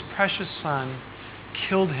his most precious Son,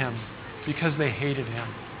 killed him because they hated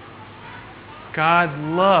him. God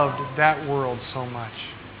loved that world so much.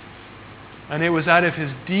 And it was out of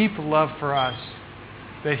his deep love for us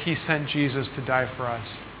that he sent Jesus to die for us.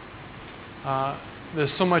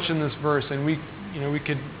 There's so much in this verse, and we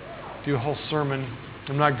could do a whole sermon.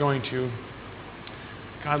 I'm not going to.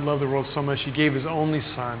 God loved the world so much, he gave his only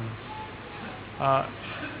Son.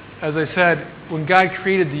 As I said, when God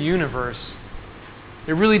created the universe,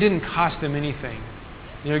 it really didn't cost him anything.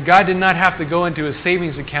 God did not have to go into his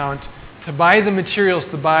savings account to buy the materials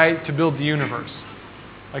to build the universe.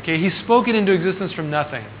 Okay, he spoke it into existence from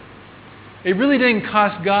nothing. It really didn't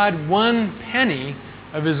cost God one penny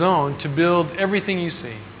of his own to build everything you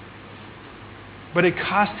see. But it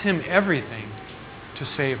cost him everything to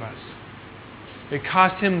save us. It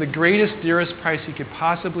cost him the greatest, dearest price he could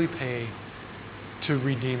possibly pay to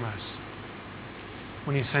redeem us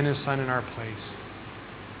when he sent his Son in our place.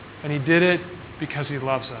 And he did it because he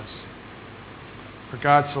loves us. For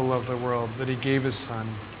God so loved the world that he gave his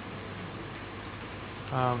Son.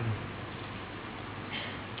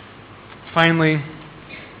 Finally,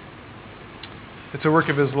 it's a work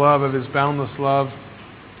of his love, of his boundless love.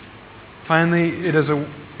 Finally, it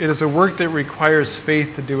is a work that requires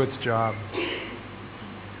faith to do its job.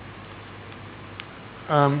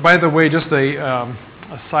 By the way, just a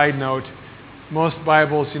side note, most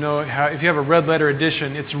Bibles, if you have a red letter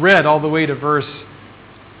edition, it's read all the way to verse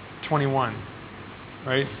 21,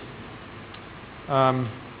 right?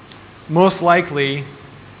 Most likely,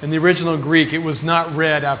 in the original Greek, it was not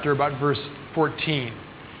read after about verse 14.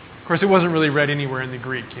 Of course, it wasn't really read anywhere in the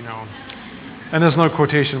Greek, and there's no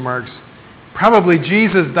quotation marks. Probably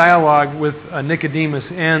Jesus' dialogue with Nicodemus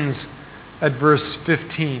ends at verse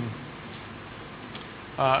 15.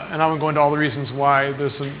 And I won't go into all the reasons why.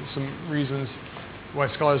 There's some reasons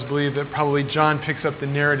why scholars believe that probably John picks up the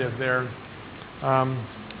narrative there.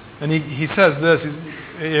 And he says this,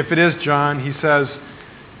 if it is John, he says,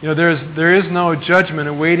 there is no judgment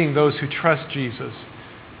awaiting those who trust Jesus.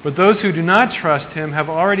 But those who do not trust him have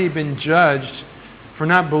already been judged for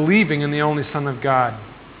not believing in the only Son of God.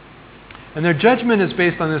 And their judgment is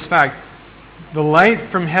based on this fact. The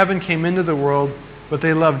light from heaven came into the world, but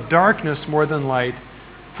they loved darkness more than light,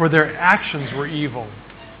 for their actions were evil.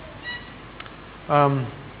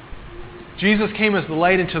 Jesus came as the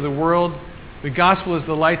light into the world. The gospel is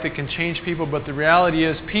the light that can change people, but the reality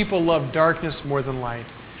is people love darkness more than light.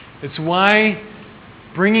 It's why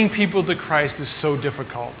bringing people to Christ is so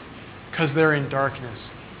difficult, because they're in darkness.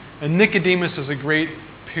 And Nicodemus is a great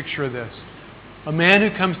picture of this. A man who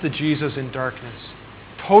comes to Jesus in darkness,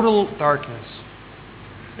 total darkness.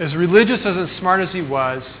 As religious as smart as he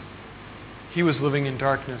was living in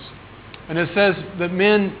darkness. And it says that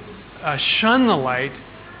men shun the light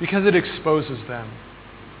because it exposes them.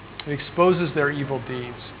 It exposes their evil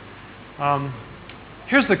deeds.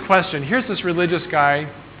 Here's the question. Here's this religious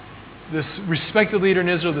guy, this respected leader in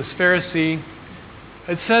Israel, this Pharisee.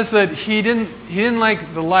 It says that he didn't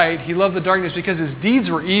like the light. He loved the darkness because his deeds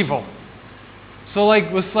were evil. So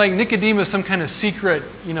was Nicodemus some kind of secret,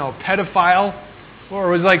 pedophile? Or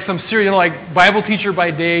was some serial, Bible teacher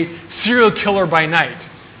by day, serial killer by night?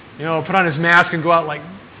 Put on his mask and go out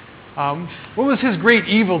what was his great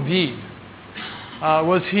evil deed?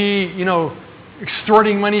 Was he,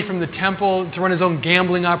 extorting money from the temple to run his own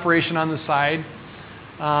gambling operation on the side?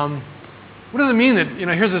 What does it mean that,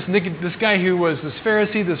 here's this guy who was this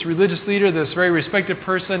Pharisee, this religious leader, this very respected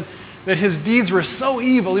person, that his deeds were so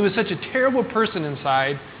evil, he was such a terrible person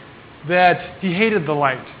inside, that he hated the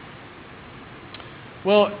light?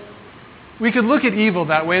 Well, we could look at evil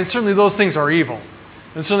that way, and certainly those things are evil.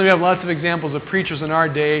 And certainly we have lots of examples of preachers in our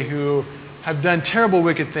day who have done terrible,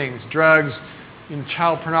 wicked things. Drugs,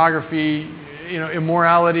 child pornography,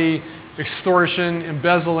 immorality, extortion,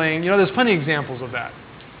 embezzling. There's plenty of examples of that.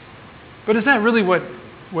 But is that really what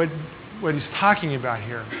he's talking about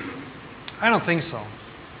here? I don't think so.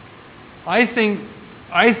 I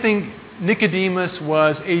think Nicodemus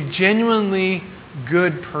was a genuinely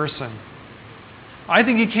good person. I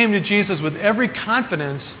think he came to Jesus with every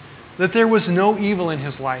confidence that there was no evil in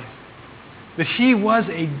his life, that he was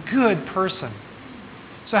a good person.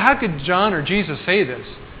 So how could John or Jesus say this?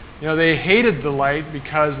 They hated the light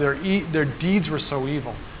because their deeds were so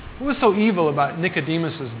evil. What was so evil about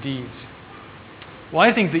Nicodemus' deeds? Well,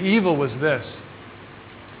 I think the evil was this: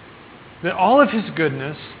 that all of his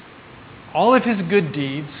goodness, all of his good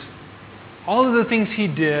deeds, all of the things he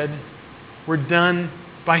did were done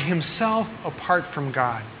by himself apart from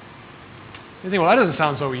God. You think, well, that doesn't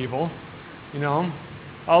sound so evil.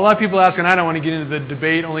 A lot of people ask, and I don't want to get into the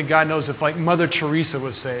debate, only God knows if Mother Teresa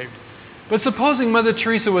was saved. But supposing Mother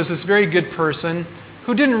Teresa was this very good person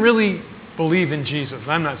who didn't really believe in Jesus.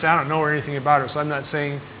 I don't know anything about her, so I'm not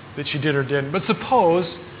saying that she did or didn't. But suppose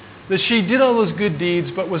that she did all those good deeds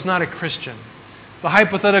but was not a Christian. The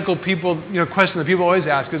hypothetical question that people always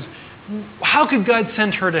ask is, how could God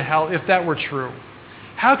send her to hell if that were true?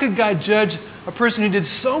 How could God judge a person who did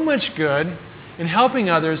so much good in helping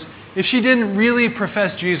others if she didn't really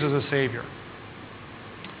profess Jesus as Savior?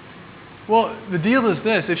 Well, the deal is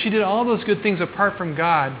this: if she did all those good things apart from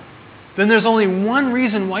God, then there's only one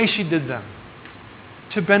reason why she did them: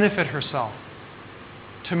 to benefit herself,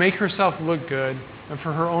 to make herself look good, and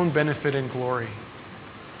for her own benefit and glory.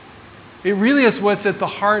 It really is what's at the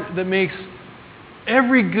heart that makes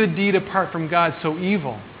every good deed apart from God so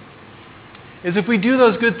evil. Is if we do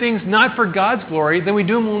those good things not for God's glory, then we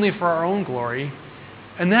do them only for our own glory.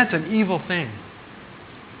 And that's an evil thing,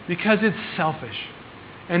 because it's selfish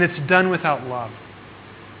and it's done without love.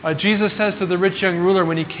 Jesus says to the rich young ruler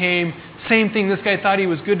when he came, same thing. This guy thought he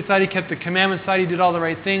was good, thought he kept the commandments, thought he did all the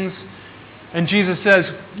right things. And Jesus says,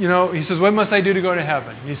 he says, what must I do to go to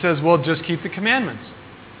heaven? And he says, well, just keep the commandments.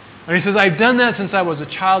 And he says, I've done that since I was a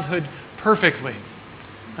childhood perfectly.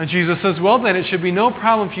 And Jesus says, well, then it should be no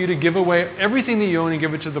problem for you to give away everything that you own and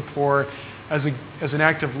give it to the poor as an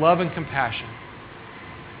act of love and compassion.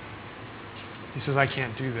 He says, I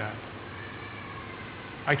can't do that.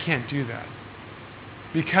 I can't do that.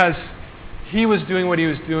 Because he was doing what he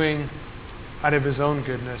was doing out of his own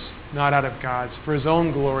goodness, not out of God's, for his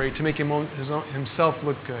own glory, to make himself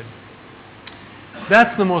look good.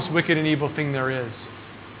 That's the most wicked and evil thing there is.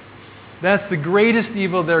 That's the greatest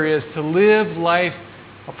evil there is, to live life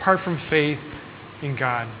apart from faith in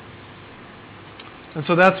God. And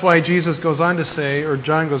so that's why Jesus goes on to say, or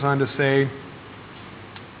John goes on to say,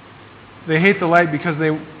 they hate the light because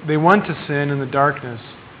they want to sin in the darkness.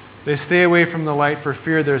 They stay away from the light for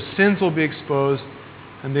fear their sins will be exposed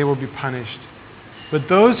and they will be punished. But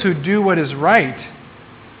those who do what is right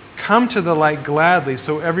come to the light gladly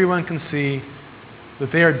so everyone can see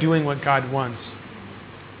that they are doing what God wants.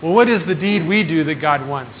 Well, what is the deed we do that God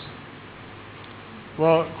wants?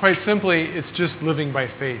 Well, quite simply, it's just living by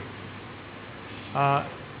faith.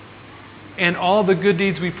 And all the good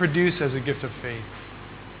deeds we produce as a gift of faith.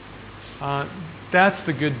 That's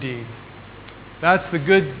the good deed. That's the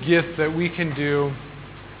good gift that we can do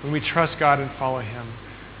when we trust God and follow Him.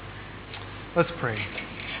 Let's pray.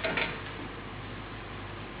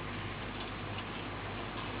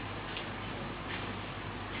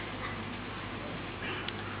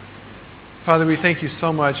 Father, we thank you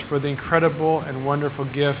so much for the incredible and wonderful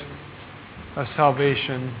gift of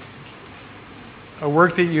salvation, a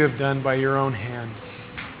work that you have done by your own hand.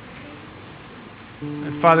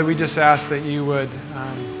 And Father, we just ask that you would,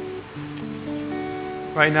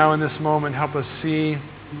 right now in this moment, help us see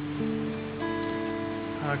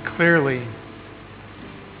clearly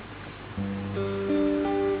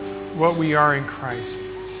what we are in Christ.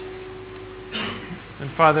 And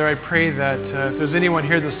Father, I pray that if there's anyone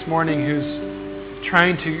here this morning who's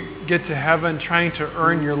trying to get to heaven, trying to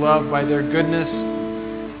earn your love by their goodness,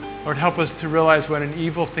 Lord, help us to realize what an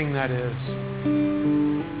evil thing that is.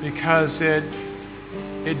 Because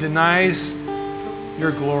it denies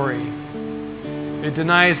your glory. It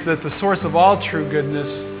denies that the source of all true goodness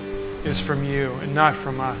is from you and not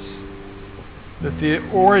from us. That the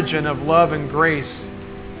origin of love and grace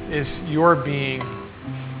is your being,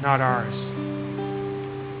 not ours.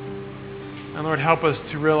 And Lord, help us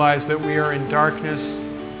to realize that we are in darkness,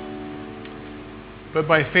 but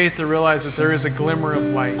by faith to realize that there is a glimmer of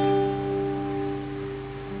light.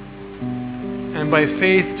 And by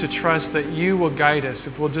faith to trust that you will guide us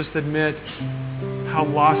if we'll just admit how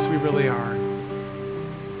lost we really are.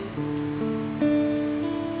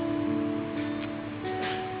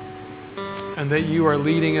 And that you are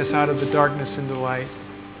leading us out of the darkness into light.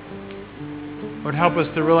 Lord, help us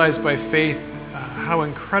to realize by faith how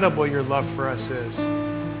incredible your love for us is.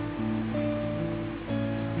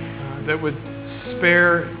 That would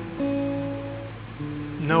spare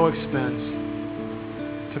no expense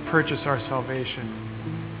to purchase our salvation.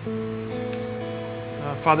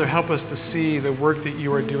 Father, help us to see the work that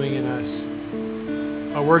you are doing in us,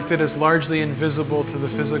 a work that is largely invisible to the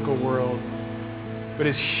physical world, but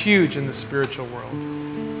is huge in the spiritual world.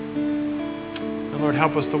 And Lord,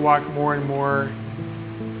 help us to walk more and more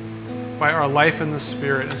by our life in the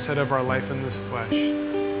Spirit instead of our life in this flesh.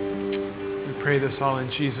 We pray this all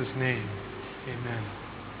in Jesus' name.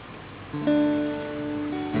 Amen.